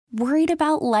Worried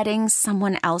about letting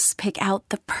someone else pick out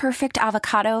the perfect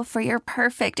avocado for your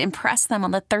perfect impress them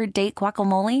on the third date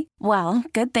guacamole? Well,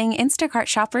 good thing Instacart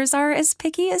shoppers are as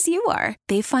picky as you are.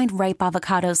 They find ripe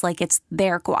avocados like it's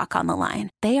their guac on the line.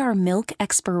 They are milk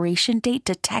expiration date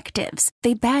detectives.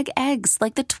 They bag eggs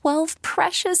like the 12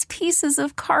 precious pieces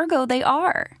of cargo they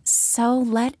are. So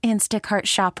let Instacart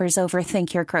shoppers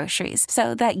overthink your groceries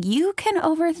so that you can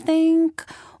overthink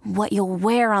what you'll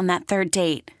wear on that third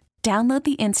date. Download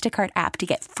the Instacart app to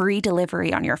get free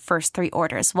delivery on your first 3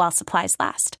 orders while supplies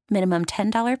last. Minimum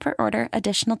 $10 per order.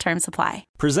 Additional terms apply.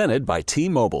 Presented by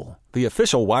T-Mobile, the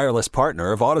official wireless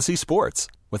partner of Odyssey Sports.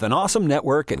 With an awesome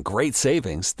network and great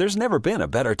savings, there's never been a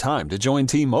better time to join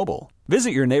T-Mobile. Visit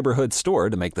your neighborhood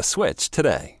store to make the switch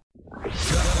today.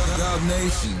 Dub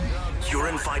Nation. You're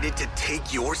invited to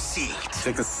take your seat.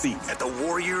 Take a seat at the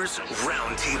Warriors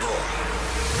Roundtable.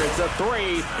 It's a 3,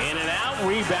 in and out,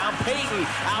 rebound, Payton,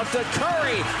 out to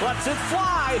Curry, lets it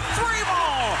fly,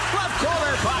 3-ball, left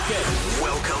corner pocket.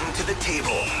 Welcome to the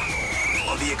table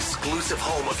on the exclusive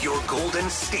home of your Golden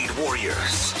State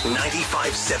Warriors.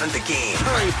 95-7 The Game.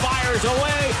 Curry fires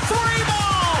away,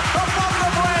 3-ball, above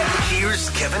the break.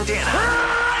 Here's Kevin Danna.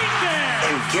 Right there.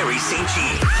 And Gary St.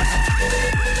 Jean.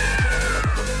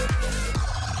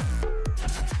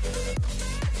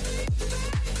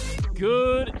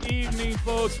 Good evening,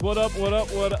 folks. What up, what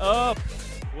up, what up?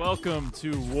 Welcome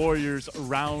to Warriors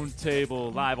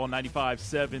Roundtable, live on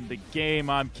 95.7 The Game.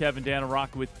 I'm Kevin Danna,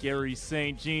 rocking with Gary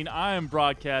St. Jean. I am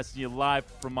broadcasting you live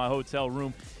from my hotel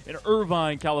room in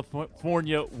Irvine,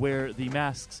 California, where the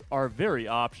masks are very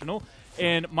optional.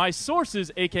 And my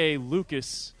sources, a.k.a.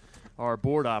 Lucas, our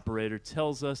board operator,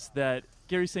 tells us that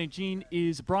Gary St. Jean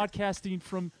is broadcasting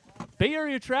from Bay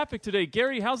Area traffic today.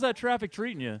 Gary, how's that traffic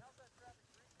treating you?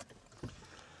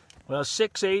 Well,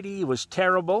 680 was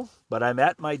terrible, but I'm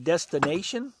at my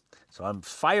destination, so I'm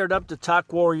fired up to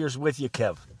talk Warriors with you,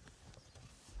 Kev.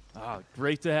 Oh,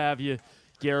 great to have you,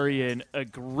 Gary, and a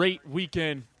great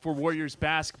weekend for Warriors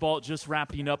basketball, just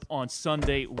wrapping up on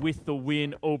Sunday with the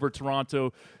win over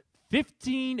Toronto.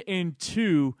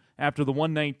 15-2 after the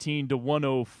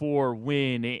 119-104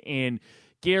 win. And,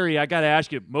 Gary, I got to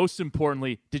ask you, most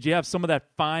importantly, did you have some of that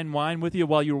fine wine with you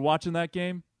while you were watching that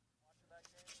game?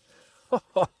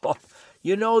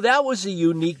 You know, that was a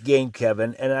unique game,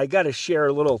 Kevin, and I got to share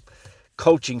a little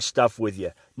coaching stuff with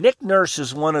you. Nick Nurse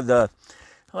is one of the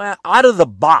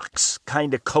out-of-the-box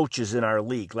kind of coaches in our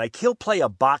league. Like, he'll play a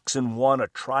box and 1, a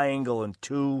triangle and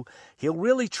 2. He'll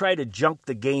really try to junk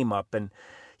the game up. And,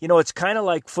 you know, it's kind of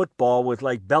like football with,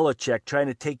 like, Belichick trying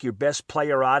to take your best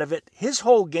player out of it. His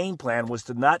whole game plan was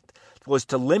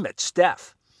to limit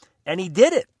Steph, and he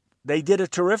did it. They did a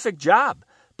terrific job.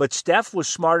 But Steph was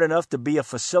smart enough to be a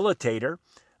facilitator,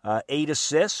 8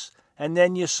 assists, and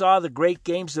then you saw the great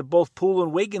games that both Poole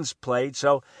and Wiggins played.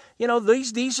 So, you know,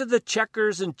 these are the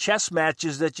checkers and chess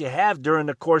matches that you have during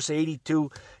the course of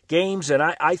 82 games. And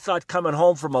I thought coming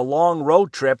home from a long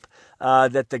road trip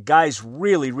that the guys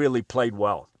really, really played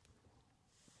well.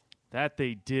 That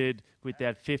they did with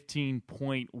that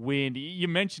 15-point win. You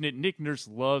mentioned it, Nick Nurse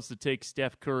loves to take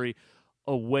Steph Curry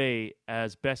away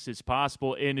as best as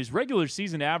possible, and his regular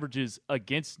season averages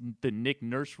against the Nick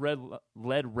Nurse-led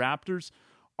Raptors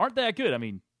aren't that good. I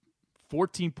mean,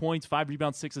 14 points, 5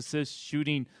 rebounds, 6 assists,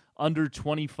 shooting under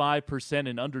 25%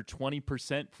 and under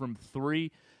 20% from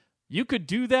 3. You could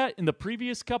do that in the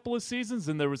previous couple of seasons,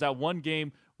 and there was that one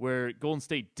game where Golden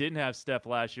State didn't have Steph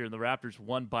last year, and the Raptors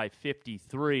won by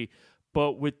 53.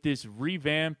 But with this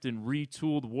revamped and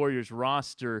retooled Warriors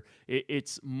roster,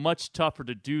 it's much tougher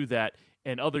to do that,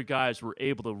 and other guys were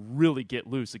able to really get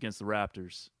loose against the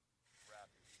Raptors.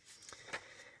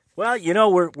 Well, you know,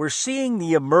 we're seeing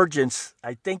the emergence.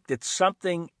 I think that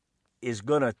something is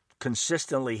going to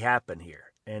consistently happen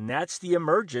here, and that's the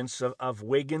emergence of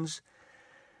Wiggins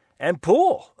and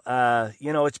Poole.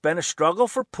 You know, it's been a struggle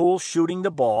for Poole shooting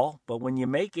the ball, but when you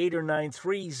make 8 or 9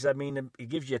 threes, I mean, it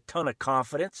gives you a ton of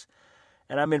confidence.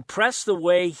 And I'm impressed the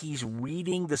way he's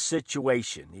reading the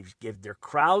situation. They're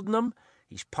crowding him.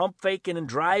 He's pump faking and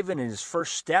driving, and his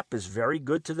first step is very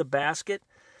good to the basket.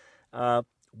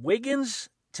 Wiggins,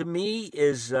 to me,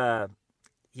 is,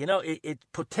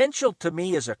 potential to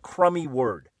me is a crummy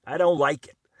word. I don't like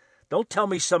it. Don't tell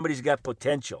me somebody's got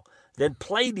potential. Then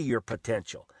play to your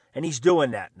potential. And he's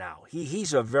doing that now.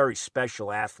 He's a very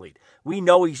special athlete. We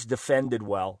know he's defended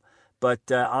well.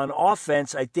 But on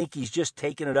offense, I think he's just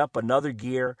taking it up another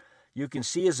gear. You can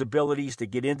see his abilities to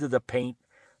get into the paint.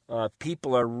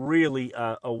 People are really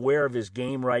aware of his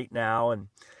game right now. And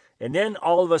then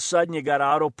all of a sudden you got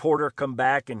Otto Porter come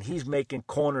back, and he's making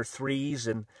corner threes.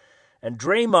 And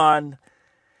Draymond,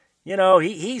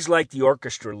 He's like the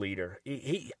orchestra leader.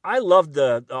 I loved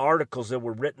the articles that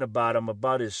were written about him,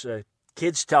 about his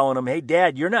kids telling him, hey,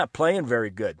 Dad, you're not playing very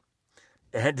good.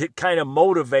 And it kind of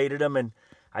motivated him, and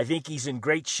I think he's in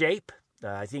great shape.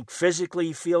 I think physically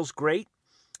he feels great.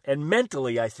 And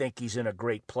mentally, I think he's in a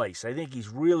great place. I think he's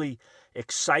really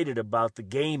excited about the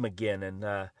game again.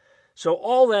 And so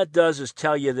all that does is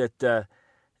tell you that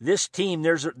this team,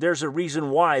 there's a reason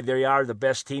why they are the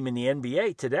best team in the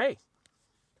NBA today.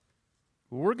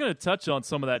 We're going to touch on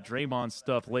some of that Draymond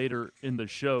stuff later in the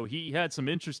show. He had some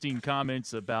interesting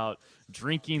comments about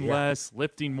drinking less,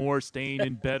 lifting more, staying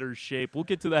in better shape. We'll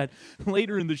get to that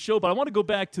later in the show, but I want to go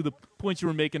back to the points you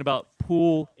were making about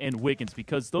Poole and Wiggins,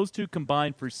 because those two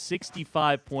combined for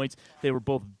 65 points. They were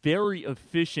both very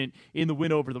efficient in the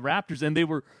win over the Raptors, and they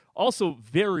were also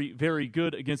very, very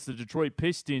good against the Detroit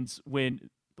Pistons when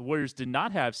the Warriors did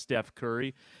not have Steph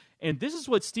Curry. And this is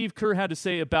what Steve Kerr had to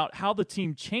say about how the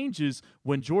team changes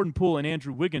when Jordan Poole and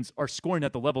Andrew Wiggins are scoring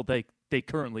at the level they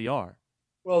currently are.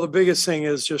 Well, the biggest thing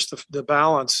is just the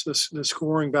balance. The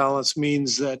scoring balance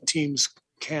means that teams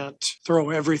can't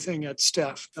throw everything at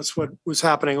Steph. That's what was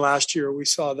happening last year. We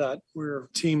saw that where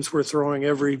teams were throwing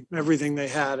everything they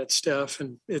had at Steph,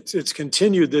 and it's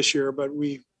continued this year. But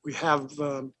we have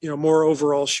more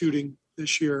overall shooting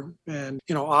this year. And,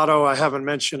 Otto, I haven't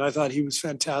mentioned, I thought he was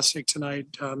fantastic tonight,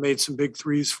 made some big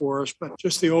threes for us, but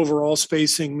just the overall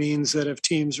spacing means that if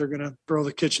teams are going to throw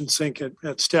the kitchen sink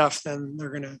at Steph, then they're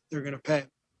going to pay.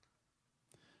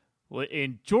 Well,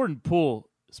 in Jordan Poole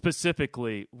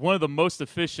specifically, one of the most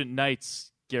efficient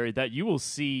nights, Gary, that you will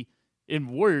see in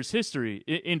Warriors history.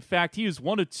 In fact, he is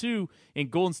one of two in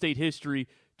Golden State history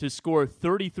to score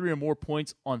 33 or more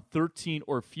points on 13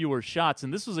 or fewer shots.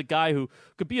 And this was a guy who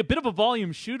could be a bit of a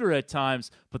volume shooter at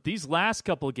times, but these last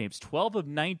couple of games, 12 of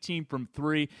 19 from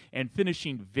three and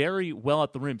finishing very well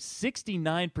at the rim,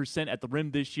 69% at the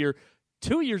rim this year.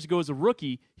 2 years ago as a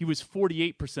rookie, he was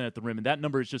 48% at the rim, and that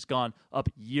number has just gone up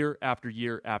year after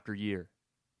year after year.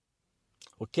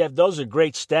 Well, Kev, those are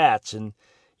great stats, and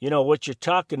what you're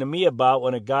talking to me about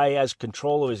when a guy has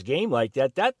control of his game like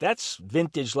that's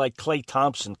vintage like Klay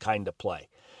Thompson kind of play.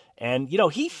 And,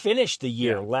 he finished the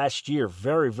year last year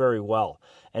very, very well.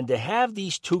 And to have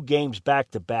these two games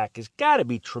back-to-back has got to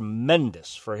be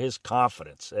tremendous for his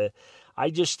confidence.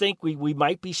 I just think we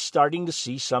might be starting to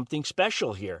see something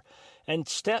special here. And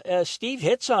Steve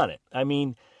hits on it. I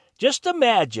mean, just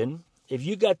imagine if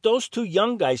you got those two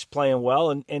young guys playing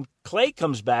well and Klay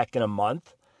comes back in a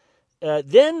month,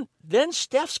 then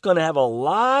Steph's going to have a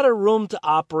lot of room to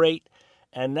operate,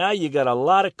 and now you got a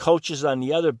lot of coaches on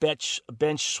the other bench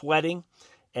sweating,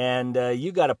 and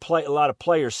you got a lot of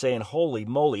players saying, holy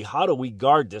moly, how do we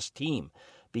guard this team?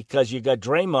 Because you got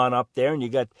Draymond up there, and you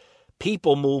got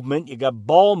people movement, you got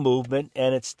ball movement,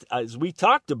 and it's, as we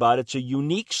talked about, it's a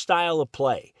unique style of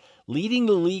play, leading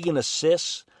the league in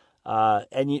assists,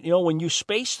 and when you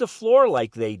space the floor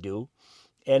like they do,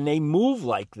 and they move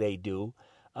like they do,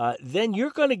 then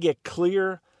you're going to get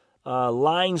clear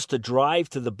lines to drive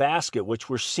to the basket, which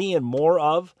we're seeing more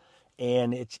of.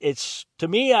 And it's to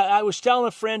me, I was telling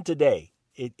a friend today,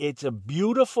 it's a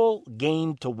beautiful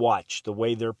game to watch the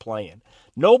way they're playing.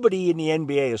 Nobody in the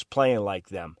NBA is playing like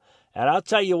them. And I'll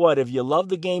tell you what, if you love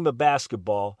the game of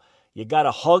basketball, you got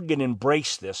to hug and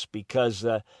embrace this because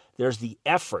there's the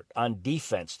effort on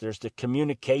defense. There's the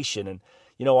communication. And,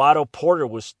 Otto Porter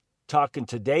was talking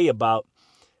today about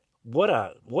what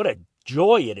a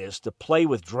joy it is to play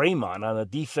with Draymond on a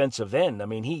defensive end. I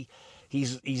mean,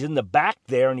 he's in the back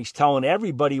there, and he's telling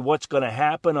everybody what's going to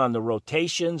happen on the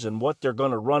rotations and what they're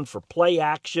going to run for play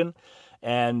action.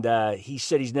 And he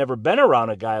said he's never been around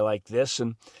a guy like this.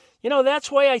 And,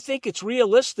 that's why I think it's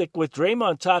realistic with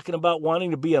Draymond talking about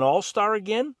wanting to be an all-star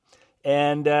again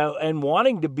and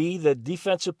wanting to be the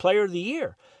defensive player of the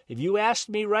year. If you asked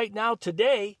me right now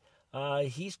today,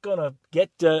 he's going to get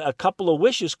a couple of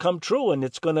wishes come true, and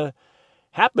it's going to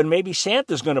happen. Maybe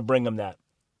Santa's going to bring him that.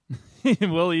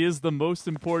 Well, he is the most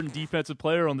important defensive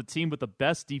player on the team with the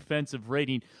best defensive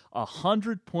rating,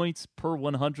 100 points per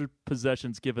 100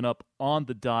 possessions given up on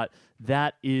the dot.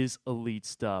 That is elite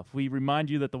stuff. We remind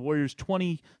you that the Warriors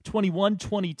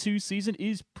 2021-22 season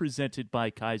is presented by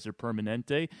Kaiser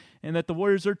Permanente, and that the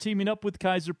Warriors are teaming up with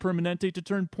Kaiser Permanente to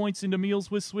turn points into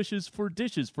meals with swishes for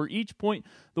dishes. For each point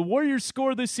the Warriors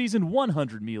score this season,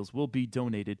 100 meals will be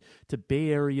donated to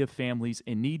Bay Area families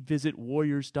in need. Visit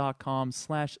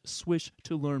warriors.com/swish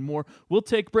to learn more. We'll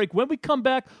take a break. When we come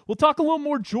back, we'll talk a little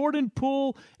more Jordan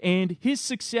Poole and his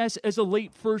success as a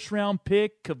late first-round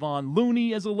pick, Kevon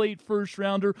Looney as a late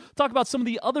first-rounder. Talk about some of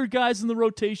the other guys in the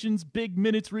rotations, big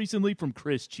minutes recently from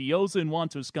Chris Chioza and Juan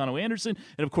Toscano-Anderson.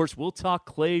 And, of course, we'll talk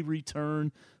Klay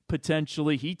return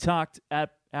potentially. He talked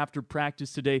after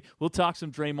practice today. We'll talk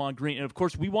some Draymond Green. And, of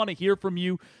course, we want to hear from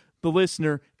you, the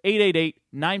listener,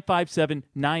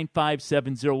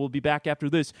 888-957-9570. We'll be back after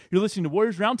this. You're listening to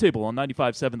Warriors Roundtable on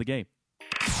 95.7 The Game.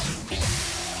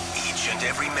 Each and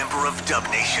every member of Dub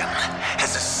Nation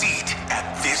has a seat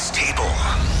at this table.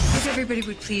 If everybody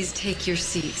would please take your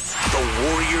seats. The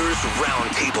Warriors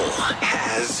Roundtable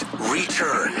has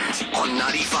returned on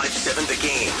 95.7 The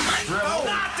Game.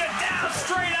 Knocked it down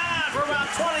straight on for about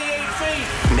 28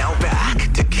 feet. Now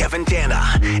back to Kevin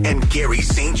Danna and Gary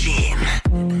St. Jean.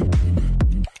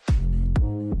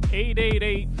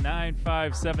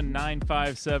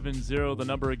 888-957-9570. The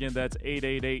number again, that's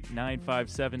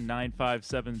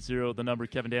 888-957-9570. The number,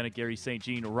 Kevin Danna, Gary St.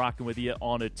 Jean, rocking with you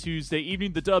on a Tuesday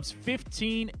evening. The Dubs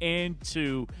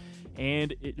 15-2.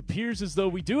 And it appears as though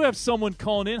we do have someone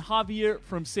calling in. Javier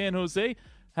from San Jose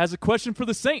has a question for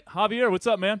the Saint. Javier, what's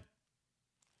up, man?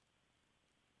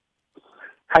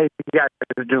 How you guys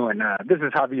doing? This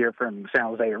is Javier from San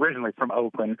Jose, originally from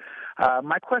Oakland.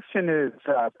 My question is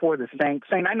for the Saint.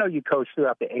 Saint, I know you coached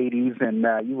throughout the 80s, and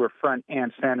you were front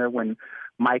and center when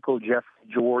Michael Jeffrey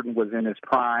Jordan was in his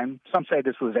prime. Some say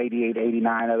this was 88,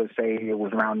 89. Others say it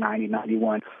was around 90,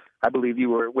 91. I believe you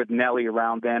were with Nelly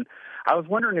around then. I was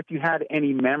wondering if you had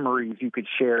any memories you could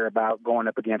share about going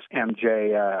up against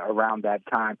MJ around that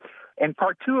time. And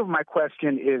part two of my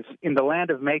question is, in the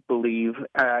land of make-believe,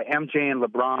 MJ and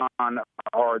LeBron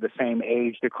are the same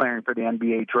age, declaring for the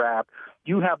NBA draft.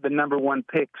 You have the number one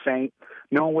pick, Saint.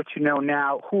 Knowing what you know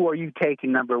now, who are you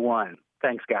taking number one?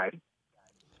 Thanks, guys.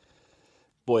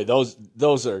 Boy,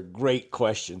 those are great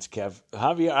questions, Kev.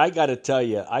 Javier, I got to tell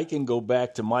you, I can go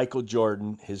back to Michael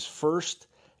Jordan, his first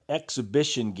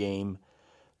exhibition game.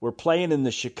 We're playing in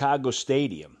the Chicago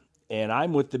Stadium. And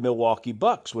I'm with the Milwaukee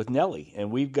Bucks with Nelly,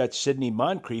 and we've got Sidney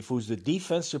Moncrief, who's the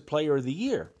Defensive Player of the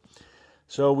Year.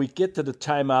 So we get to the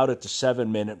timeout at the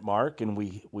 7-minute mark, and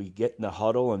we get in the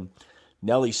huddle, and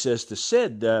Nelly says to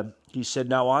Sid, he said,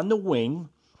 now on the wing,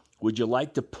 would you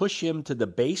like to push him to the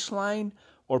baseline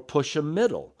or push him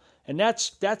middle? And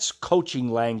that's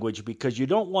coaching language, because you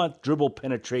don't want dribble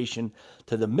penetration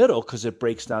to the middle because it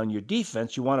breaks down your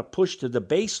defense. You want to push to the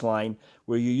baseline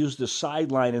where you use the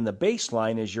sideline and the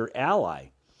baseline as your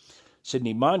ally.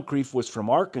 Sidney Moncrief was from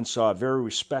Arkansas, a very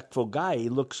respectful guy. He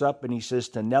looks up and he says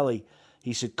to Nelly,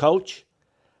 he said, Coach,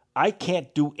 I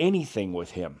can't do anything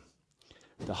with him.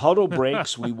 The huddle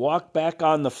breaks. We walk back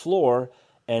on the floor,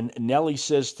 and Nelly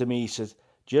says to me, he says,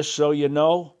 just so you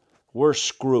know, we're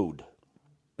screwed.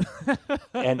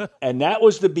 and that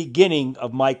was the beginning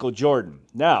of Michael Jordan.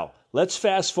 Now, let's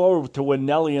fast forward to when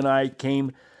Nelly and I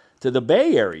came to the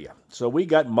Bay Area. So we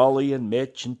got Mully and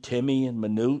Mitch and Timmy and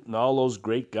Manute and all those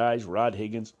great guys, Rod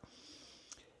Higgins.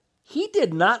 He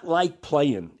did not like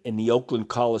playing in the Oakland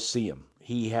Coliseum.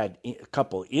 He had a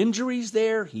couple injuries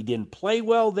there. He didn't play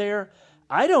well there.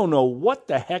 I don't know what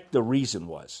the heck the reason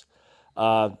was.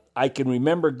 I can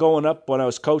remember going up when I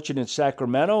was coaching in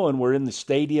Sacramento, and we're in the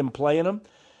stadium playing them.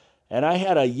 And I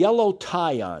had a yellow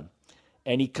tie on,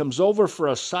 and he comes over for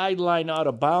a sideline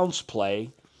out-of-bounds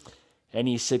play, and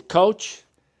he said, Coach,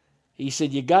 he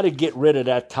said, you got to get rid of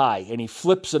that tie, and he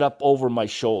flips it up over my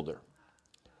shoulder.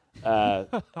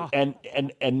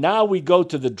 And now we go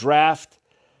to the draft.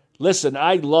 Listen,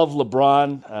 I love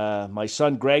LeBron. My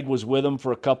son Greg was with him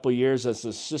for a couple of years as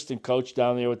assistant coach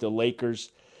down there with the Lakers.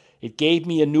 It gave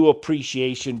me a new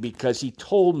appreciation because he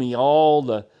told me all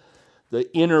the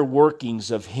inner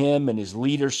workings of him and his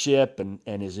leadership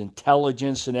and his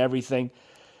intelligence and everything.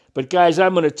 But, guys,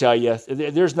 I'm going to tell you,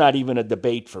 there's not even a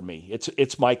debate for me.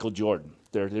 It's Michael Jordan.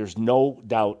 There's no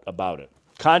doubt about it,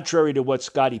 contrary to what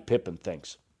Scottie Pippen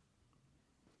thinks.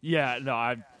 Yeah,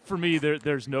 no, for me,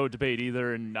 there's no debate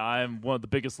either, and I'm one of the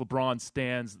biggest LeBron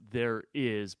stans there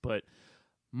is. But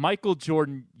Michael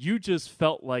Jordan, you just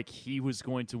felt like he was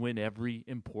going to win every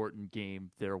important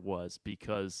game there was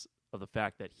because of the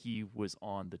fact that he was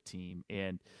on the team.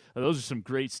 And those are some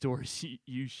great stories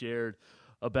you shared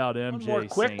about MJ. One more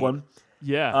quick one.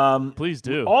 Yeah, please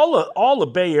do. All the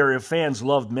Bay Area fans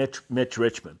loved Mitch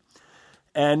Richmond.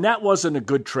 And that wasn't a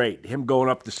good trade, him going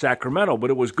up to Sacramento, but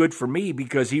it was good for me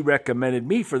because he recommended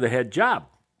me for the head job.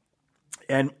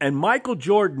 And Michael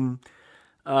Jordan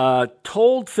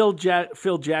told Phil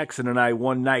Jackson and I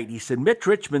one night, he said, Mitch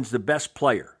Richmond's the best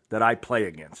player that I play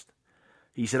against.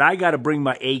 He said, I got to bring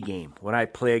my A game when I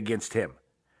play against him.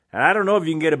 And I don't know if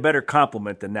you can get a better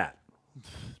compliment than that.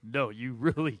 No, you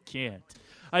really can't.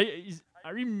 I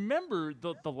remember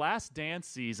the Last Dance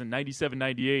season,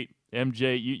 97-98,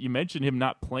 MJ, you mentioned him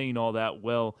not playing all that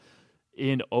well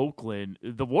in Oakland.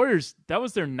 The Warriors, that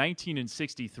was their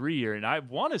 19-63 year, and I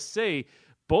want to say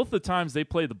both the times they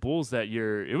played the Bulls that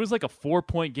year, it was like a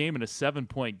 4-point game and a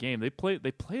 7-point game. They played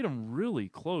them really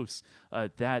close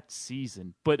that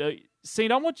season. But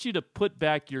Saint, I want you to put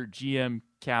back your GM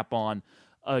cap on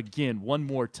again one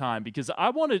more time, because I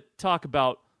want to talk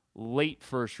about late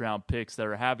first-round picks that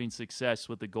are having success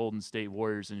with the Golden State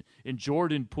Warriors, and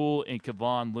Jordan Poole and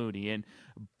Kevon Looney. And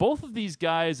both of these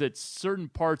guys at certain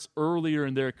parts earlier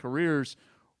in their careers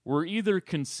were either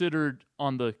considered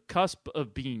on the cusp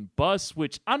of being busts,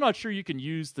 which I'm not sure you can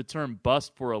use the term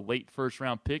bust for a late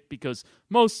first-round pick, because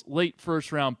most late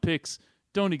first-round picks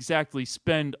don't exactly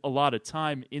spend a lot of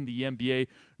time in the NBA,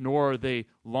 nor are they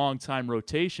long-time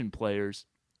rotation players.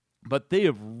 But they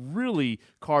have really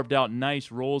carved out nice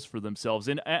roles for themselves.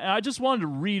 And I just wanted to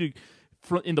read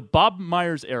in the Bob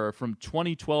Myers era from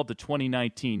 2012 to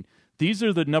 2019, these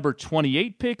are the number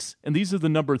 28 picks, and these are the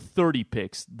number 30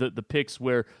 picks, the picks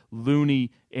where Looney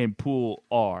and Poole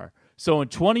are. So in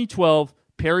 2012,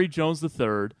 Perry Jones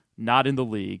III, not in the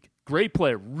league. Great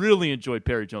player. Really enjoyed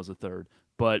Perry Jones III,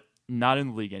 but not in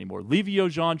the league anymore. Livio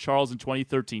Jean-Charles in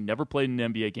 2013, never played in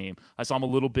an NBA game. I saw him a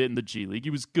little bit in the G League. He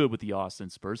was good with the Austin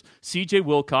Spurs. C.J.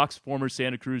 Wilcox, former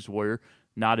Santa Cruz Warrior,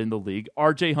 not in the league.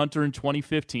 R.J. Hunter in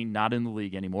 2015, not in the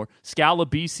league anymore. Scala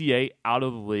BCA, out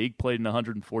of the league, played in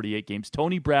 148 games.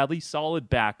 Tony Bradley, solid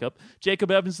backup.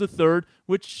 Jacob Evans III,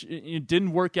 which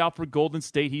didn't work out for Golden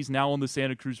State. He's now on the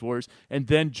Santa Cruz Warriors. And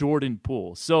then Jordan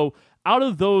Poole. So out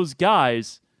of those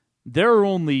guys, there are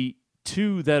only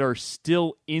two that are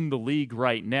still in the league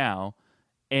right now,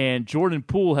 and Jordan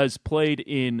Poole has played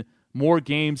in more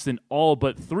games than all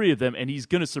but three of them, and he's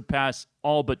going to surpass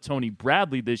all but Tony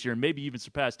Bradley this year, and maybe even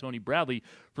surpass Tony Bradley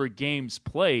for games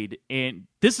played, and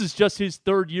this is just his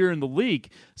third year in the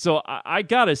league. So I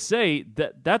got to say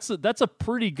that's a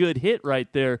pretty good hit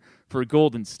right there for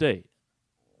Golden State.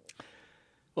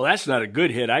 Well, that's not a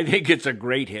good hit. I think it's a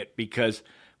great hit, because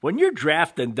when you're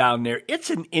drafting down there, it's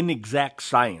an inexact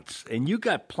science, and you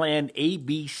got plan A,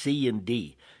 B, C, and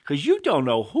D, because you don't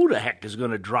know who the heck is going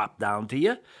to drop down to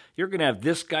you. You're going to have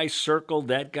this guy circled,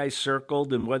 that guy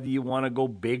circled, and whether you want to go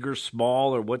big or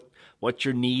small or what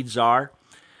your needs are.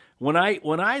 When I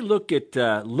look at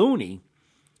Looney,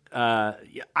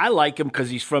 I like him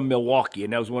because he's from Milwaukee,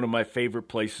 and that was one of my favorite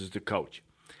places to coach.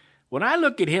 When I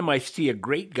look at him, I see a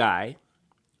great guy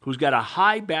who's got a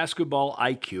high basketball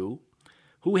IQ,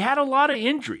 who had a lot of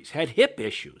injuries, had hip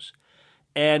issues,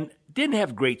 and didn't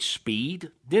have great speed,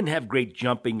 didn't have great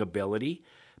jumping ability,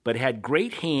 but had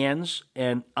great hands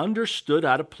and understood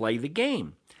how to play the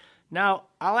game. Now,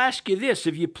 I'll ask you this.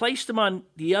 If you placed him on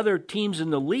the other teams in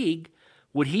the league,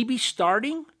 would he be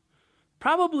starting?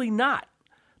 Probably not.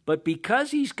 But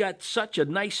because he's got such a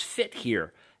nice fit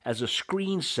here as a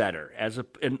screen setter,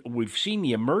 and we've seen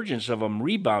the emergence of him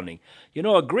rebounding. You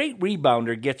know, a great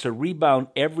rebounder gets a rebound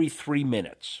every 3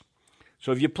 minutes.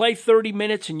 So if you play 30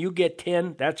 minutes and you get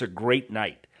 10, that's a great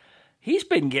night. He's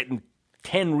been getting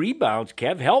 10 rebounds,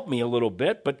 Kev. Help me a little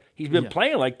bit, but he's been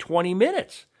playing like 20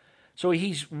 minutes. So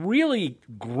he's really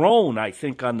grown, I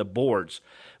think, on the boards.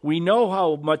 We know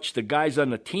how much the guys on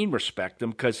the team respect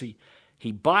him because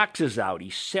he boxes out,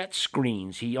 he sets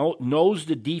screens, he knows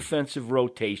the defensive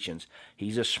rotations.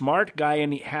 He's a smart guy in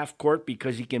the half court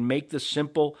because he can make the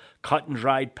simple cut and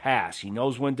dried pass. He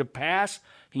knows when to pass,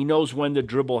 he knows when to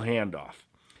dribble handoff.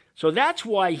 So that's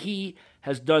why he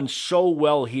has done so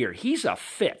well here. He's a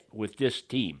fit with this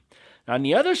team. On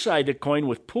the other side of the coin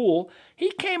with Poole,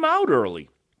 he came out early.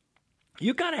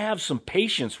 You got to have some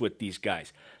patience with these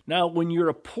guys. Now, when you're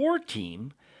a poor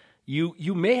team,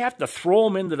 you may have to throw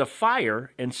him into the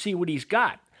fire and see what he's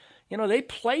got. You know, they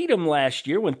played him last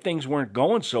year when things weren't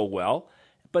going so well,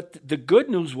 but the good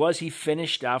news was he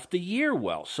finished off the year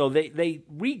well. So they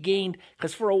regained,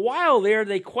 because for a while there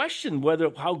they questioned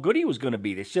how good he was going to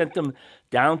be. They sent him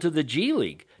down to the G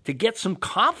League to get some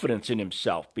confidence in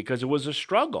himself because it was a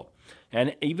struggle.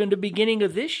 And even the beginning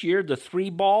of this year, the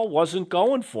 3-ball wasn't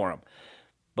going for him.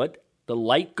 But the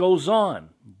light goes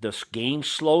on. The game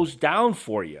slows down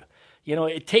for you. You know,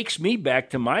 it takes me back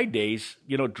to my days,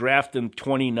 drafting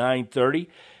 29, 30.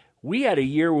 We had a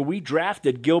year where we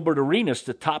drafted Gilbert Arenas,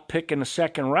 the top pick in the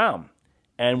second round.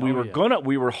 And we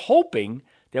were hoping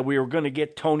that we were going to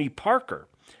get Tony Parker.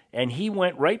 And he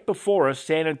went right before us.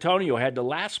 San Antonio had the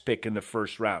last pick in the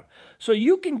first round. So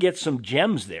you can get some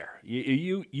gems there.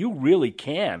 You really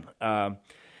can.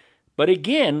 But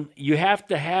again, you have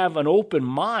to have an open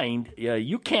mind.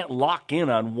 You can't lock in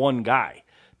on one guy,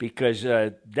 because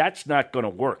that's not going to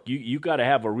work. You got to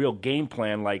have a real game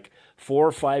plan, like 4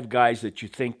 or 5 guys that you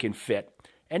think can fit.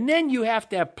 And then you have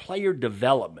to have player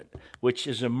development, which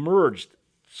has emerged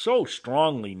so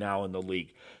strongly now in the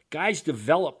league. Guys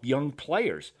develop young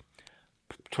players.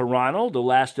 Toronto, the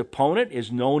last opponent,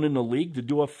 is known in the league to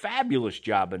do a fabulous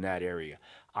job in that area.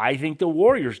 I think the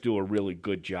Warriors do a really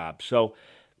good job. So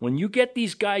when you get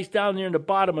these guys down there in the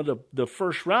bottom of the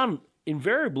first round,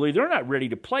 invariably they're not ready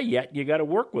to play yet. You got to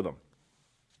work with them.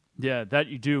 Yeah, that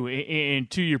you do. And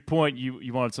to your point,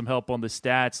 you wanted some help on the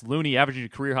stats. Looney averaging a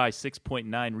career-high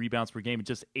 6.9 rebounds per game in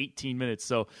just 18 minutes.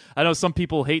 So I know some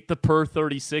people hate the per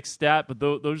 36 stat, but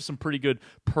those are some pretty good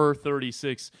per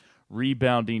 36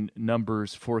 rebounding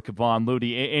numbers for Kevon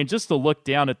Looney. And just to look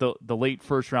down at the late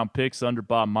first-round picks under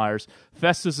Bob Myers,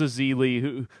 Festus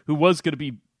Ezeli, who was going to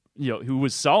be, who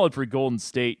was solid for Golden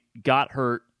State, got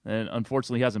hurt and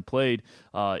unfortunately hasn't played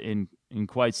in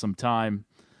quite some time.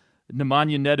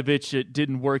 Nemanja Nedovic, it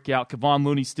didn't work out. Kevon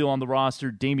Looney still on the roster.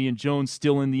 Damian Jones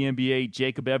still in the NBA.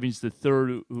 Jacob Evans III,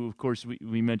 who of course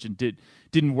we mentioned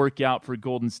didn't work out for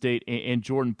Golden State, and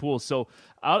Jordan Poole. So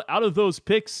out of those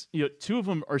picks, 2 of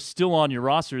them are still on your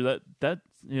roster. That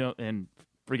and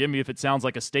forgive me if it sounds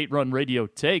like a state-run radio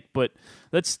take, but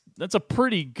that's a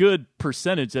pretty good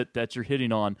percentage that you're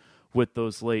hitting on with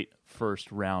those late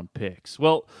first-round picks.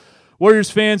 Well,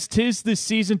 Warriors fans, 'tis the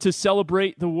season to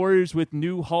celebrate the Warriors with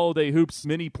new Holiday Hoops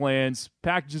mini plans.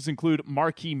 Packages include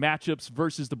marquee matchups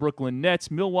versus the Brooklyn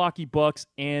Nets, Milwaukee Bucks,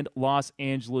 and Los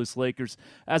Angeles Lakers.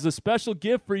 As a special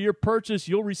gift for your purchase,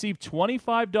 you'll receive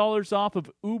 $25 off of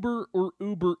Uber or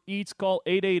Uber Eats. Call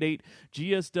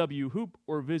 888-GSW-HOOP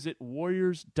or visit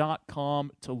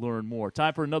Warriors.com to learn more.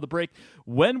 Time for another break.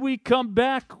 When we come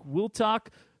back, we'll talk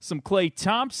some Klay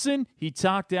Thompson. He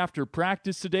talked after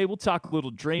practice today. We'll talk a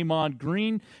little Draymond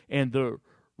Green and the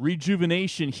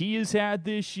rejuvenation he has had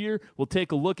this year. We'll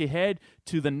take a look ahead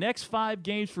to the next 5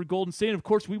 games for Golden State. And of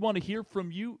course, we want to hear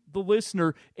from you, the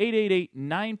listener,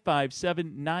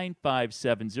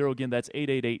 888-957-9570. Again, that's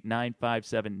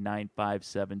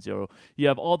 888-957-9570. You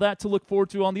have all that to look forward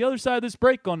to on the other side of this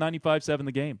break on 95.7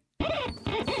 The Game.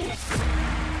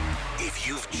 If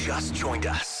you've just joined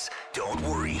us, don't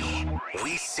worry.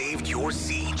 We saved your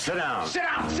seat. Sit down. Sit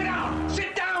down. Sit down.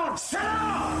 Sit down. Sit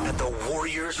down. At the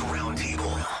Warriors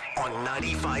Roundtable on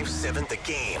 95.7 The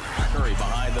Game. Curry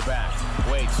behind the back.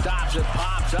 Wade stops it,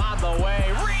 pops on the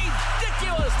way.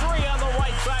 Ridiculous 3 on the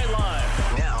right sideline.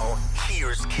 Now,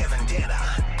 here's Kevin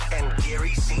Danna and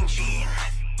Gary St. Jean.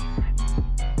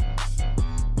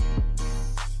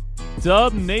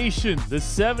 Dub Nation, the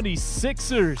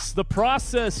 76ers, the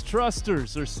Process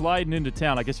Trusters are sliding into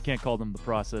town. I guess you can't call them the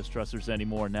Process Trusters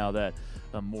anymore now that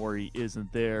Morey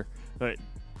isn't there.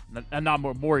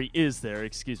 Morey is there,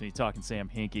 excuse me, talking Sam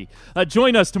Hinkie.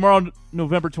 Join us tomorrow,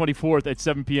 November 24th at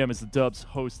 7 p.m. as the Dubs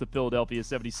host the Philadelphia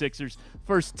 76ers.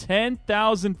 First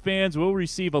 10,000 fans will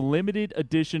receive a limited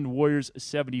edition Warriors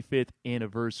 75th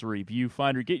anniversary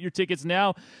viewfinder. Get your tickets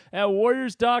now at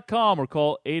Warriors.com or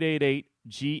call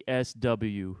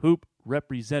 888-GSW. Hoop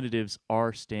representatives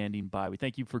are standing by. We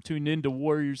thank you for tuning in to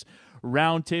Warriors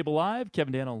Roundtable Live.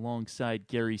 Kevin Danna alongside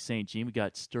Gary St. Jean. We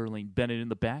got Sterling Bennett in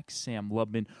the back, Sam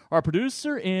Lubman, our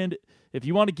producer. And if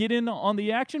you want to get in on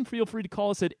the action, feel free to call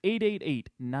us at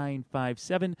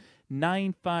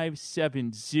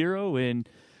 888-957-9570. And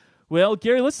well,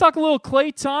 Gary, let's talk a little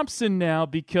Klay Thompson now,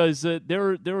 because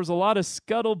there was a lot of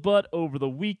scuttlebutt over the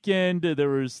weekend. There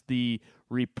was the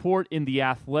report in The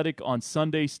Athletic on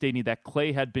Sunday stating that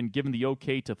Klay had been given the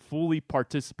okay to fully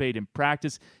participate in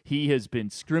practice. He has been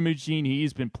scrimmaging.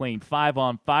 He's been playing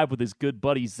 5-on-5 with his good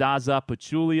buddy Zaza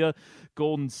Pachulia.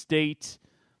 Golden State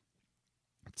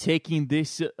taking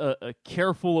this a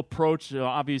careful approach.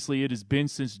 Obviously, it has been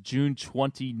since June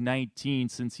 2019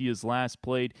 since he has last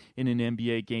played in an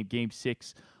NBA game, Game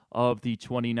 6 of the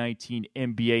 2019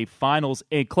 NBA Finals.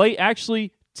 And Klay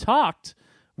actually talked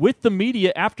with the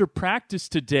media after practice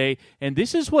today, and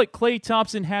this is what Klay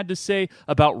Thompson had to say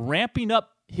about ramping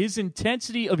up his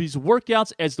intensity of his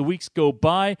workouts as the weeks go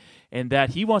by, and that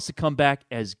he wants to come back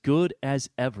as good as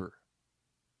ever.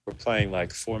 We're playing like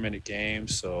 4-minute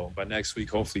games, so by next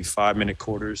week, hopefully 5-minute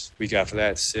quarters. Week after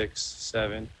that, 6,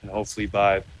 7, and hopefully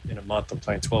in a month, I'm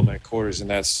playing 12-minute quarters, and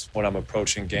that's when I'm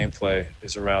approaching gameplay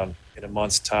is around in a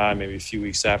month's time, maybe a few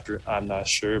weeks after, I'm not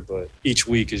sure, but each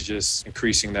week is just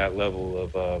increasing that level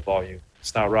of volume.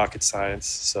 It's not rocket science,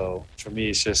 so for me,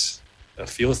 it's just a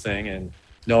feel thing, and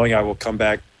knowing I will come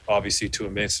back, obviously, to a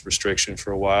minutes restriction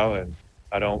for a while, and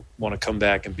I don't want to come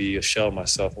back and be a shell of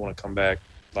myself. I want to come back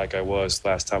like I was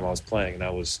last time I was playing, and I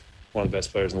was one of the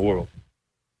best players in the world.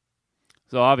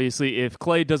 So obviously, if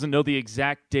Klay doesn't know the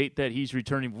exact date that he's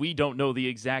returning, we don't know the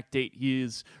exact date he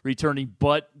is returning,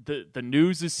 but the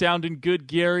news is sounding good,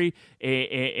 Gary,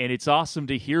 and it's awesome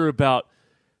to hear about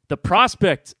the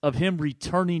prospect of him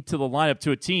returning to the lineup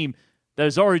to a team that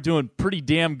is already doing pretty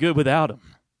damn good without him.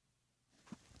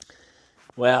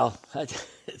 Well,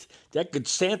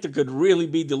 Santa could really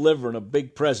be delivering a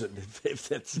big present if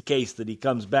that's the case, that he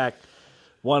comes back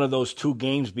one of those 2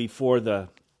 games before the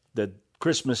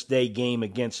Christmas Day game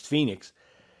against Phoenix.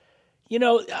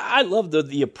 I love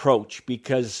the approach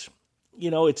because,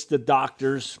 it's the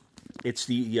doctors, it's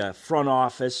the front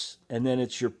office, and then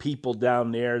it's your people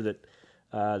down there, that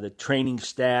the training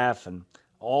staff and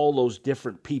all those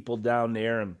different people down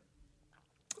there. And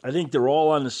I think they're all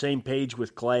on the same page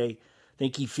with Klay. I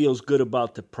think he feels good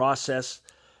about the process.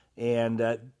 And,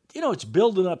 it's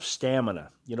building up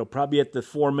stamina. Probably at the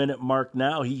 4-minute mark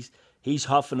now, he's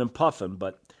huffing and puffing,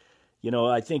 but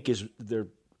I think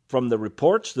from the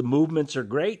reports, the movements are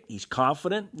great. He's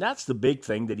confident. That's the big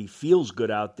thing, that he feels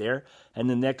good out there. And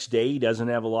the next day, he doesn't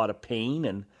have a lot of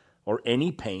pain or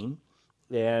any pain.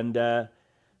 And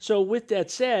so with that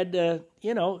said,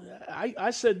 I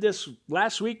said this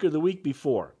last week or the week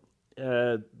before.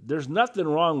 There's nothing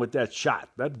wrong with that shot.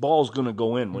 That ball's going to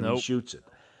go in when he shoots it.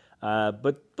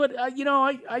 But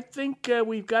I think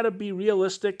we've got to be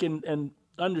realistic and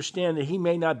understand that he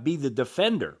may not be the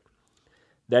defender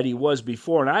that he was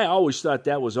before. And I always thought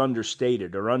that was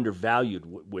understated or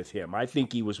undervalued with him. I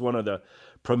think he was one of the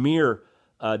premier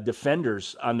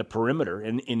defenders on the perimeter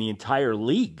in the entire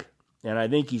league. And I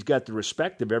think he's got the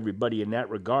respect of everybody in that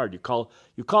regard. You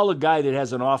call a guy that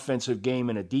has an offensive game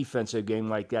and a defensive game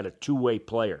like that a two-way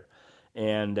player.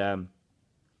 And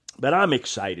but I'm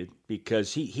excited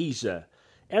because he's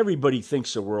everybody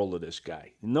thinks the world of this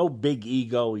guy. No big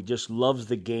ego. He just loves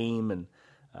the game, and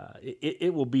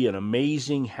it will be an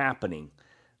amazing happening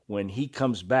when he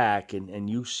comes back and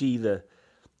you see the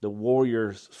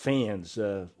Warriors fans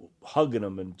hugging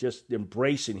him and just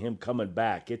embracing him coming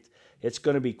back. It's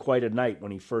going to be quite a night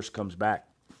when he first comes back.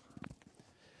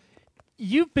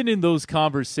 You've been in those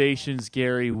conversations,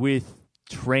 Gary, with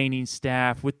training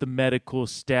staff, with the medical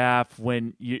staff,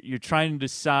 when you're trying to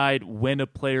decide when a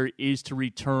player is to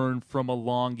return from a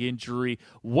long injury.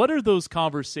 What are those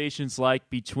conversations like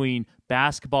between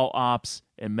basketball ops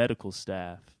and medical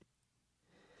staff?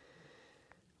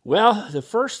 Well, the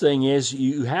first thing is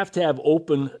you have to have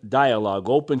open dialogue,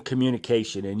 open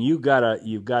communication, and you've got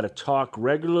to talk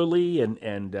regularly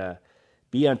and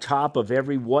be on top of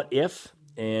every what if,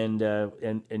 and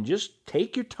just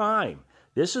take your time.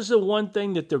 This is the one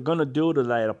thing that they're going to do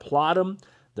that I applaud them.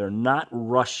 They're not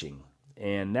rushing,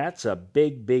 and that's a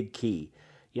big, big key.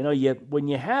 When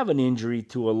you have an injury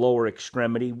to a lower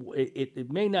extremity,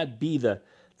 it may not be the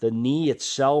knee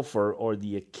itself or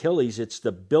the Achilles. It's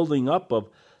the building up of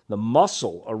the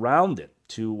muscle around it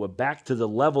to back to the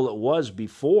level it was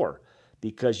before,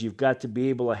 because you've got to be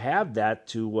able to have that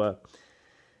to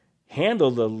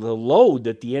handle the load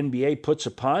that the NBA puts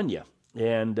upon you.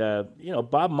 And,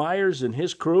 Bob Myers and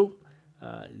his crew,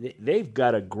 they've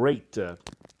got a great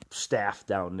staff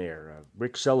down there,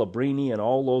 Rick Celebrini and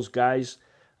all those guys.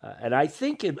 And I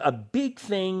think a big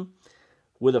thing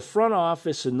with the front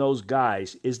office and those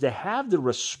guys is to have the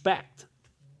respect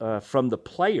from the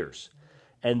players.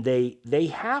 And they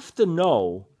have to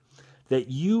know that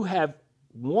you have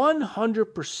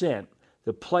 100%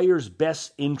 the player's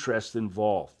best interest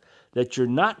involved, that you're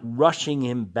not rushing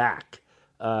him back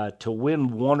to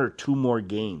win one or two more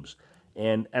games.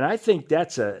 And I think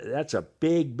that's a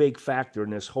big, big factor in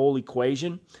this whole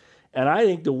equation. And I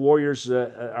think the Warriors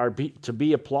are to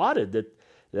be applauded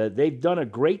that they've done a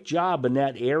great job in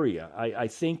that area. I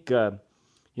think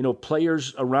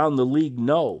players around the league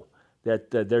know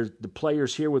that the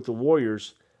players here with the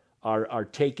Warriors are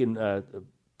taken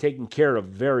care of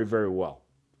very, very well.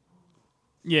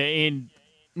 Yeah, and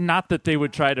not that they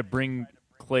would try to bring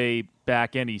Klay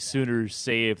back any sooner,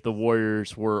 say if the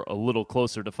Warriors were a little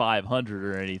closer to 500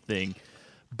 or anything,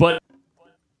 but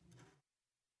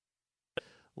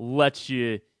lets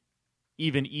you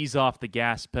even ease off the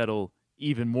gas pedal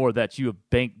even more, that you have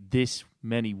banked this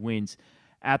many wins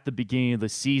at the beginning of the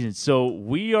season. So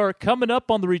we are coming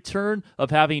up on the return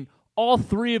of having all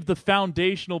three of the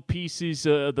foundational pieces,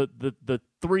 the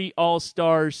three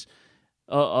all-stars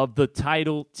of the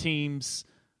title teams.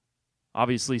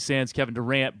 Obviously, sans Kevin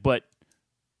Durant, but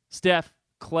Steph,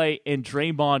 Klay, and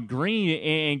Draymond Green.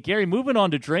 And Gary, moving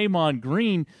on to Draymond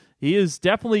Green, he has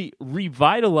definitely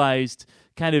revitalized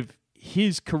kind of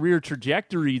his career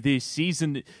trajectory this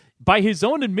season. By his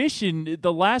own admission,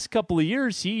 the last couple of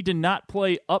years, he did not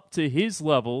play up to his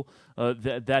level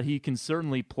that he can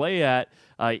certainly play at.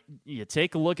 You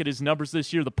take a look at his numbers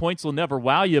this year. The points will never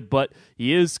wow you, but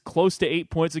he is close to 8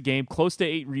 points a game, close to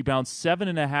 8 rebounds,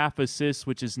 7.5 assists,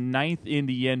 which is 9th in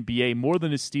the NBA, more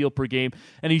than a steal per game.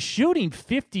 And he's shooting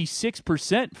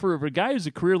 56% for a guy who's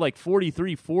a career like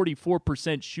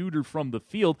 44% shooter from the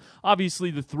field.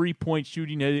 Obviously, the three-point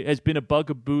shooting has been a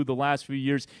bugaboo the last few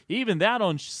years. Even that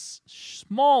on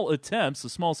small attempts, a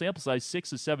small sample size,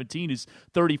 6 of 17 is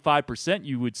 35%.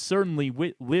 You would certainly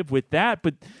live with that.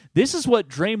 But this is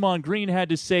what Draymond Green had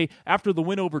to say after the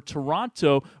win over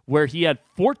Toronto, where he had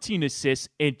 14 assists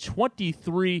and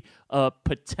 23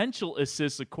 potential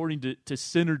assists, according to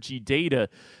Synergy data.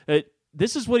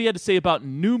 This is what he had to say about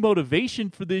new motivation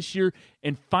for this year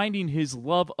and finding his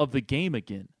love of the game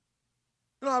again.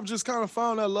 I've just kind of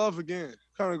found that love again.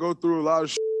 Kind of go through a lot of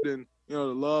shit and, the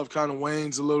love kind of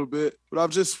wanes a little bit. But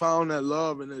I've just found that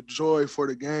love and that joy for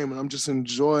the game, and I'm just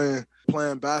enjoying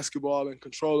playing basketball and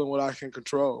controlling what I can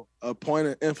control. A point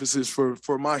of emphasis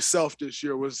for myself this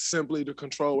year was simply to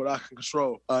control what I can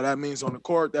control. That means on the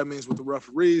court. That means with the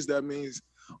referees. That means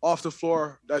off the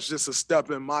floor. That's just a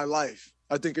step in my life.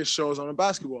 I think it shows on a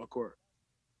basketball court.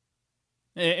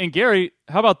 And Gary,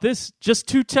 how about this? Just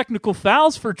 2 technical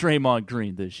fouls for Draymond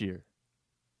Green this year.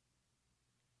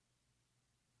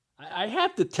 I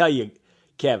have to tell you,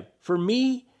 Kev, for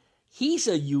me, he's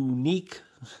a unique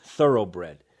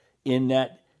thoroughbred in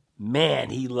that,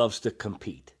 man, he loves to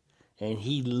compete and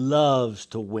he loves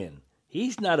to win.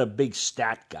 He's not a big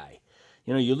stat guy.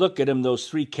 You look at him, those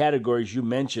 3 categories you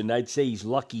mentioned, I'd say he's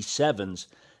lucky 7s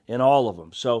in all of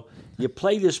them. So you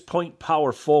play this point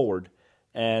power forward,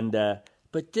 and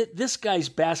but this guy's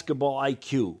basketball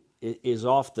IQ is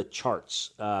off the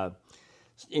charts.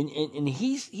 And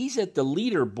he's at the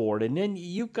leaderboard, and then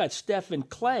you've got Steph and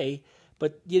Klay,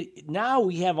 but now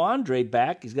we have Andre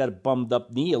back. He's got a bummed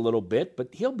up knee a little bit,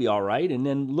 but he'll be all right. And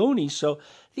then Looney. So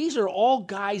these are all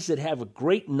guys that have a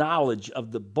great knowledge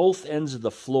of the both ends of the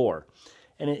floor.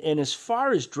 And as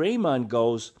far as Draymond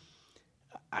goes,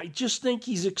 I just think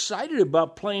he's excited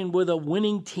about playing with a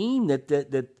winning team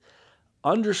that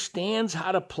understands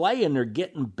how to play, and they're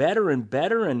getting better and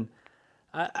better. And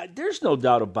there's no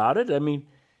doubt about it. I mean,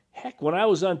 heck, when I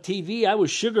was on TV, I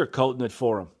was sugarcoating it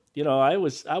for him. I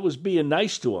was being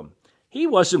nice to him. He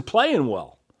wasn't playing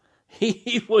well.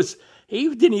 He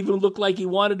didn't even look like he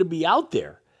wanted to be out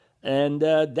there. And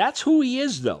that's who he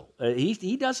is, though.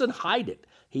 He doesn't hide it.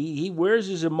 He wears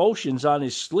his emotions on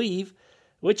his sleeve,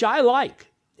 which I like.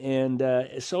 And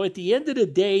so at the end of the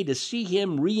day, to see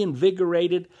him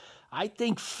reinvigorated, I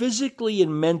think physically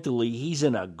and mentally he's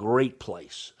in a great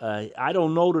place. I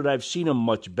don't know that I've seen him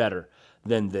much better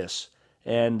than this.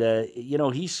 And,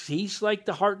 he's like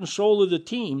the heart and soul of the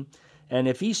team. And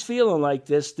if he's feeling like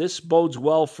this bodes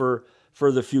well for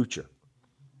the future.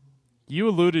 You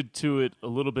alluded to it a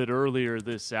little bit earlier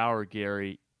this hour,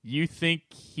 Gary. You think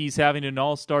he's having an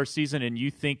all-star season, and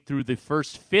you think through the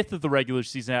first fifth of the regular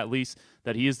season at least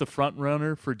that he is the front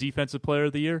runner for Defensive Player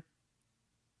of the Year?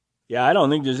 Yeah, I don't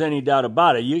think there's any doubt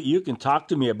about it. You can talk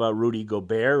to me about Rudy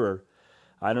Gobert, or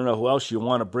I don't know who else you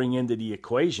want to bring into the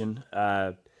equation.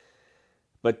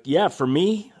 But yeah, for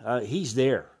me, he's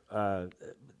there.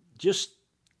 He's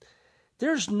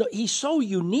so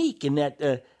unique in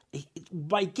that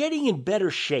by getting in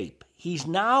better shape, he's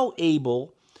now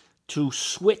able to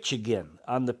switch again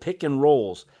on the pick and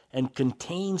rolls and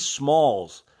contain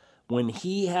smalls when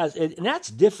he has, and that's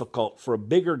difficult for a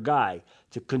bigger guy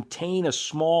to contain a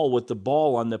small with the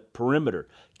ball on the perimeter.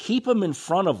 Keep him in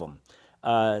front of him.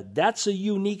 That's a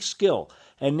unique skill.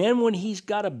 And then when he's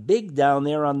got a big down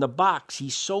there on the box,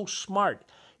 he's so smart.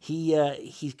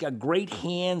 He's got great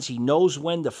hands. He knows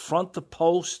when to front the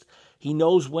post. He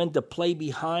knows when to play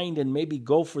behind and maybe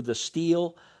go for the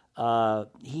steal.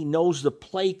 He knows the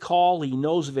play call. He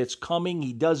knows if it's coming.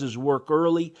 He does his work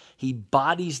early. He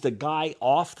bodies the guy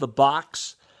off the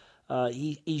box.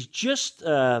 He's just,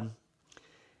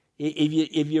 if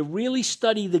you really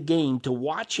study the game, to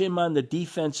watch him on the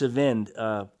defensive end,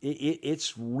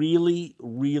 it's really,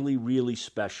 really, really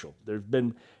special. There's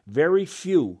been very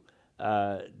few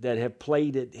that have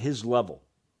played at his level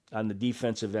on the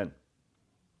defensive end.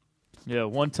 Yeah,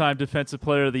 one-time Defensive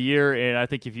Player of the Year, and I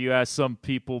think if you ask some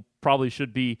people, probably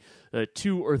should be a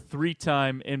 2 or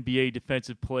 3-time NBA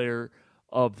Defensive Player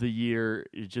of the Year.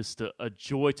 It's just a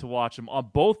joy to watch him on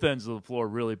both ends of the floor,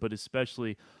 really, but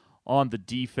especially on the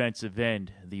defensive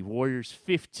end. The Warriors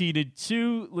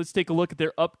 15-2. Let's take a look at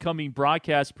their upcoming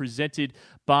broadcast presented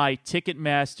by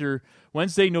Ticketmaster.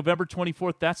 Wednesday, November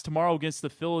 24th, that's tomorrow against the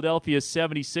Philadelphia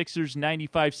 76ers.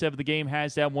 95.7 The Game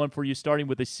has that one for you, starting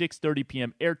with a 6:30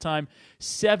 p.m. airtime,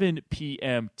 7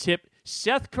 p.m. tip.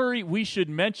 Seth Curry, we should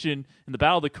mention, in the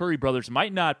Battle of the Curry brothers,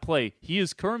 might not play. He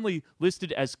is currently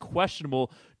listed as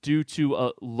questionable due to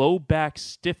a low back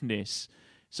stiffness.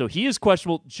 So he is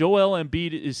questionable. Joel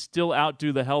Embiid is still out due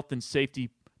to the health and safety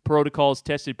protocols,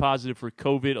 tested positive for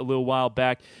COVID a little while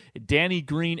back. Danny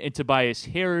Green and Tobias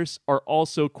Harris are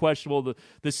also questionable.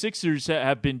 The Sixers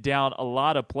have been down a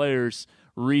lot of players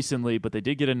recently, but they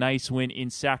did get a nice win in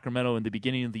Sacramento in the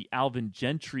beginning of the Alvin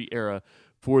Gentry era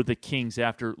for the Kings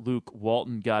after Luke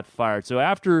Walton got fired. So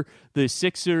after the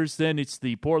Sixers, then it's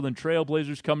the Portland Trail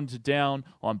Blazers coming to town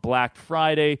on Black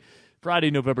Friday.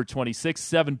 Friday, November 26th,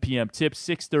 7 p.m. tip,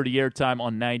 6:30 airtime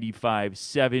on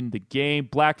 95.7 The Game.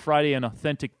 Black Friday and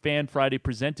Authentic Fan Friday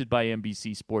presented by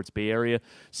NBC Sports Bay Area.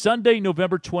 Sunday,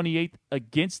 November 28th,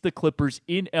 against the Clippers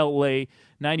in L.A.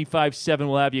 95.7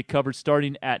 will have you covered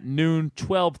starting at noon,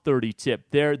 12:30 tip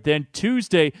there. Then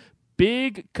Tuesday,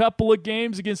 big couple of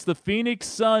games against the Phoenix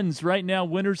Suns. Right now,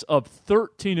 winners of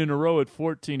 13 in a row at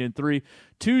 14-3.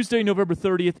 Tuesday, November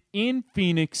 30th, in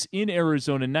Phoenix, in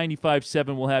Arizona,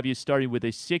 95.7 will have you starting with a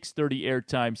 6:30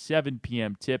 airtime, 7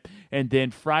 p.m. tip. And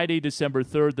then Friday, December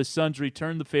 3rd, the Suns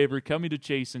return the favor, coming to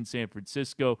Chase in San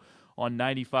Francisco on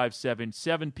 95.7,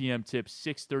 7 p.m. tip,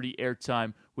 6:30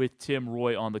 airtime with Tim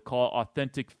Roy on the call.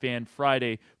 Authentic Fan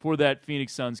Friday for that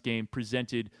Phoenix Suns game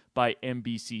presented by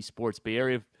NBC Sports Bay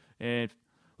Area. And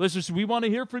listeners, we want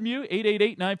to hear from you,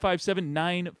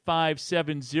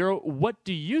 888-957-9570. What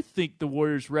do you think the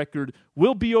Warriors' record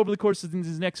will be over the course of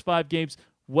these next 5 games?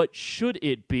 What should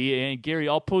it be? And, Gary,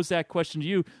 I'll pose that question to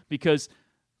you because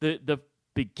the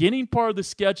beginning part of the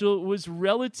schedule was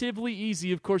relatively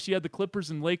easy. Of course, you had the Clippers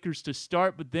and Lakers to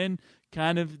start, but then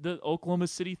kind of the Oklahoma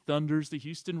City Thunders, the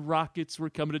Houston Rockets were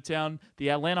coming to town. The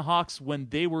Atlanta Hawks, when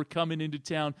they were coming into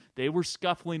town, they were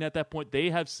scuffling at that point. They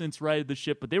have since righted the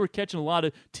ship, but they were catching a lot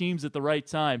of teams at the right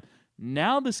time.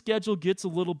 Now the schedule gets a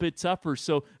little bit tougher.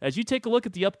 So as you take a look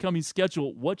at the upcoming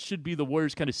schedule, what should be the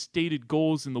Warriors' kind of stated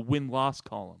goals in the win-loss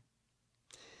column?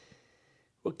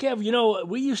 Well, Kev,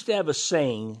 we used to have a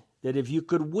saying that if you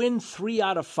could win 3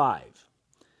 out of 5,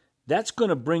 that's going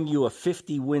to bring you a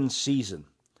 50-win season.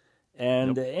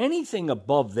 And anything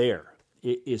above there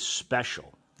is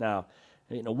special. Now,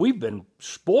 we've been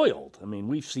spoiled. I mean,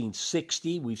 we've seen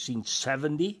 60, we've seen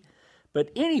 70. But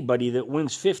anybody that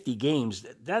wins 50 games,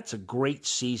 that's a great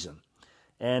season.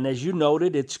 And as you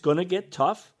noted, it's going to get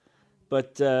tough.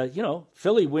 But,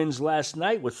 Philly wins last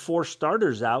night with 4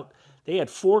 starters out. They had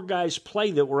 4 guys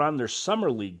play that were on their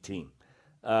summer league team.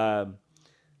 So,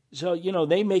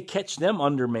 they may catch them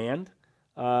undermanned.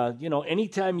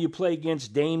 Anytime you play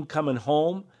against Dame coming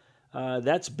home,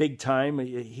 that's big time.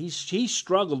 He's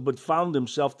struggled but found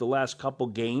himself the last couple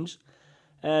games.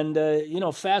 And,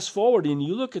 fast forward and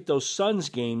you look at those Suns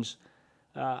games.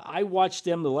 I watched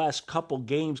them the last couple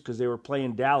games because they were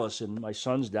playing Dallas, and my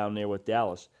son's down there with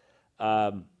Dallas.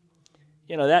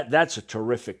 That's a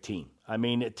terrific team. I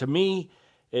mean, to me,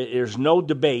 there's no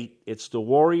debate. It's the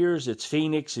Warriors, it's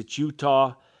Phoenix, it's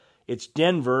Utah, it's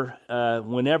Denver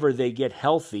whenever they get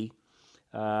healthy.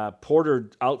 Porter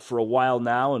out for a while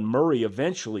now, and Murray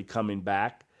eventually coming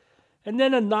back. And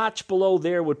then a notch below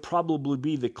there would probably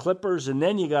be the Clippers. And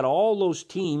then you got all those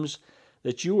teams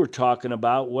that you were talking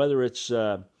about, whether it's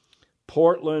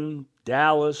Portland,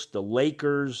 Dallas, the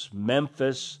Lakers,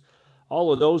 Memphis,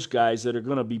 all of those guys that are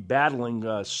going to be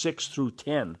battling 6 through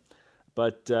 10.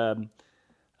 But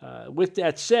with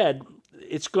that said,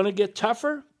 it's going to get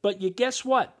tougher. But guess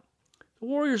what? The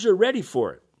Warriors are ready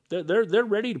for it. They're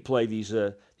ready to play these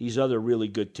other really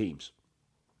good teams.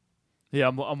 Yeah,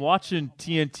 I'm watching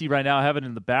TNT right now. I have it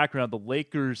in the background. The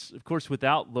Lakers, of course,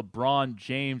 without LeBron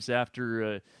James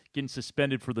after getting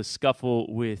suspended for the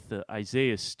scuffle with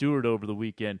Isaiah Stewart over the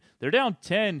weekend. They're down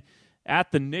 10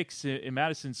 at the Knicks in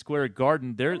Madison Square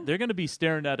Garden. They're going to be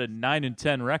staring at a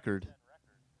 9-10 record.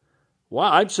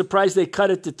 Wow, I'm surprised they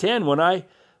cut it to 10. When I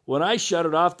shut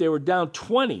it off, they were down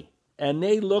 20, and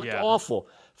they looked awful.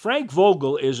 Frank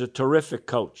Vogel is a terrific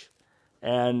coach,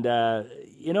 and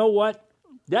you know what?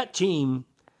 That team,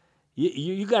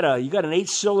 you got an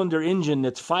 8-cylinder engine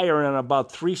that's firing on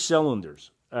about 3 cylinders.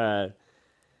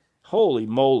 Holy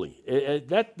moly!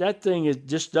 That thing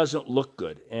just doesn't look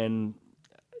good, and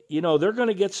they're going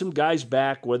to get some guys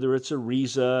back, whether it's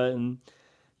Ariza and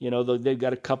they've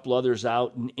got a couple others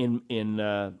out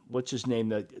in what's his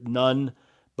name, Nunn,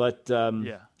 but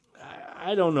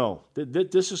I don't know.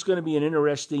 This is going to be an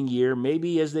interesting year.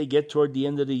 Maybe as they get toward the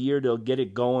end of the year, they'll get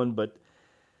it going, but.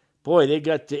 Boy,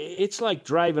 it's like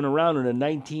driving around in a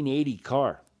 1980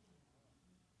 car.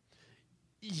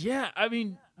 Yeah, I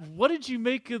mean, what did you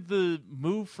make of the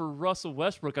move for Russell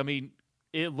Westbrook? I mean,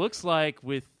 it looks like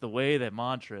with the way that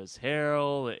Montrezl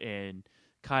Harrell and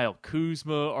Kyle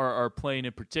Kuzma are playing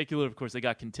in particular, of course, they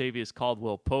got Kentavious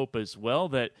Caldwell-Pope as well,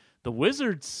 that the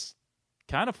Wizards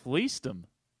kind of fleeced them.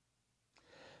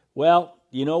 Well,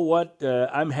 you know what?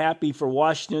 I'm happy for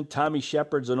Washington. Tommy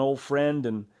Shepard's an old friend,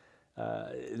 and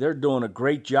they're doing a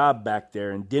great job back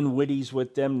there. And Dinwiddie's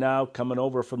with them now, coming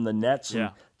over from the Nets.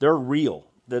 And they're real.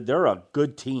 They're a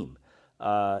good team.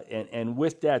 And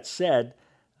with that said,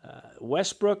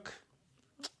 Westbrook,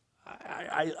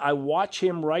 I watch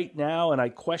him right now, and I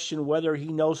question whether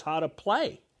he knows how to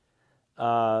play.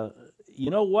 You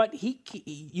know what?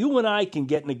 You and I can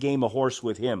get in a game of horse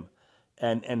with him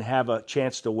and have a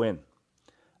chance to win.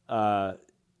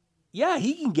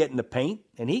 He can get in the paint,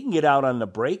 and he can get out on the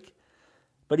break,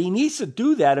 but he needs to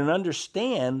do that and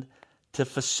understand to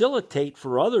facilitate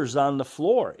for others on the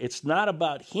floor. It's not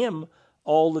about him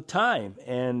all the time,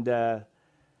 and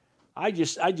I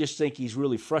just think he's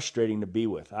really frustrating to be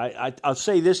with. I'll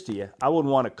say this to you. I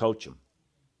wouldn't want to coach him.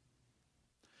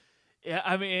 Yeah,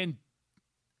 I mean,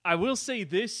 I will say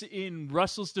this in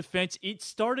Russell's defense. It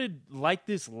started like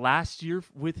this last year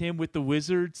with him with the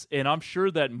Wizards, and I'm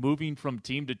sure that moving from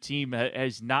team to team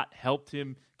has not helped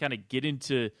him kind of get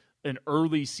into an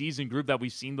early season group that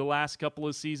we've seen the last couple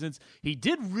of seasons. He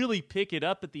did really pick it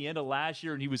up at the end of last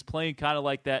year, and he was playing kind of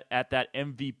like that at that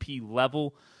MVP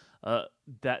level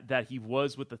that he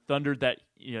was with the Thunder. That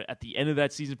at the end of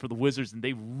that season for the Wizards, and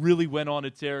they really went on a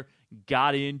tear,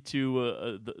 got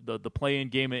into the play-in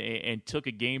game and took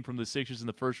a game from the Sixers in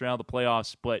the first round of the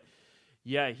playoffs. But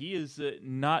yeah, he has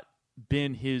not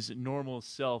been his normal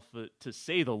self, to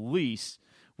say the least,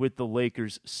 with the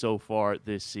Lakers so far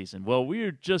this season. Well,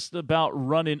 we're just about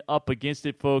running up against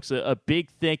it, folks. A big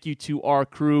thank you to our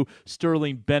crew,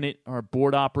 Sterling Bennett, our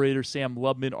board operator, Sam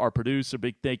Lubman, our producer.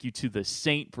 Big thank you to the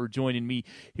Saint for joining me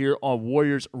here on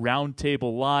Warriors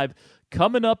Roundtable Live.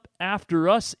 Coming up after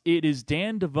us, it is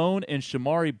Dan Devone and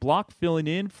Shamari Block filling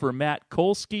in for Matt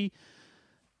Kolsky.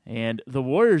 And the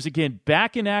Warriors, again,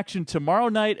 back in action tomorrow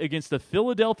night against the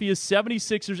Philadelphia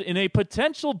 76ers in a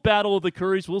potential battle of the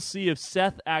Currys. We'll see if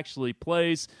Seth actually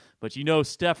plays. But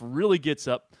Steph really gets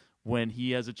up when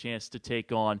he has a chance to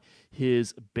take on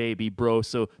his baby bro.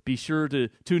 So be sure to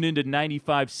tune into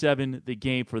 95.7 The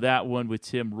Game for that one with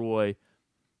Tim Roy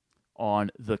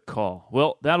on the call.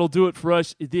 Well, that'll do it for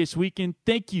us this weekend.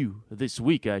 Thank you, this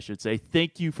week, I should say.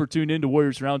 Thank you for tuning in to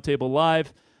Warriors Roundtable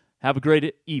Live. Have a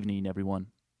great evening, everyone.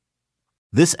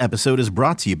 This episode is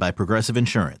brought to you by Progressive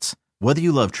Insurance. Whether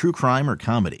you love true crime or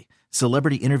comedy,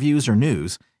 celebrity interviews or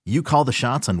news, you call the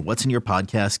shots on what's in your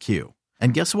podcast queue.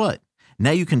 And guess what?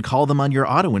 Now you can call them on your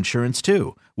auto insurance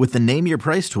too with the Name Your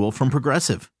Price tool from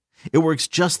Progressive. It works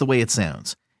just the way it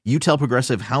sounds. You tell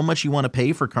Progressive how much you want to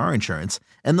pay for car insurance,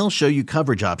 and they'll show you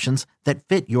coverage options that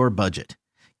fit your budget.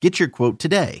 Get your quote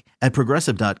today at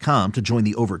Progressive.com to join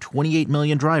the over 28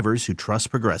 million drivers who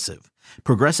trust Progressive.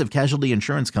 Progressive Casualty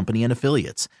Insurance Company and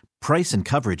Affiliates. Price and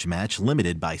coverage match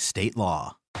limited by state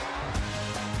law.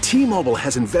 T-Mobile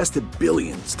has invested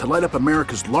billions to light up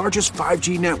America's largest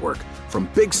 5G network, from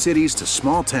big cities to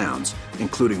small towns,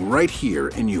 including right here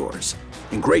in yours.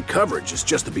 And great coverage is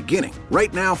just the beginning.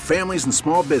 Right now, families and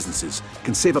small businesses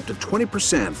can save up to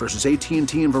 20% versus AT&T and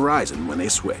Verizon when they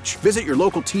switch. Visit your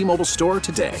local T-Mobile store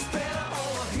today.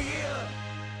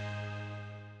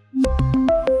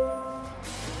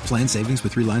 Plan savings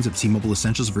with 3 lines of T-Mobile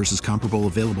Essentials versus comparable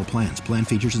available plans. Plan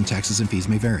features and taxes and fees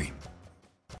may vary.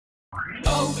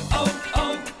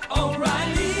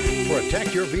 O'Reilly.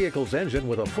 Protect your vehicle's engine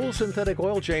with a full synthetic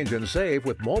oil change and save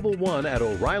with Mobile One at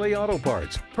O'Reilly Auto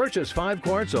Parts. Purchase 5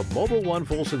 quarts of Mobile One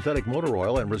full synthetic motor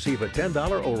oil and receive a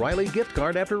 $10 O'Reilly gift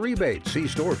card after rebate. See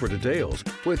store for details.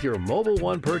 With your Mobile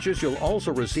One purchase, you'll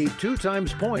also receive 2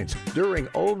 times points during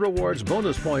O Rewards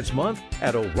Bonus Points Month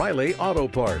at O'Reilly Auto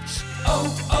Parts.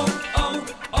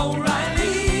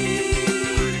 O'Reilly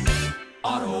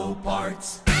Auto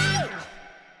Parts.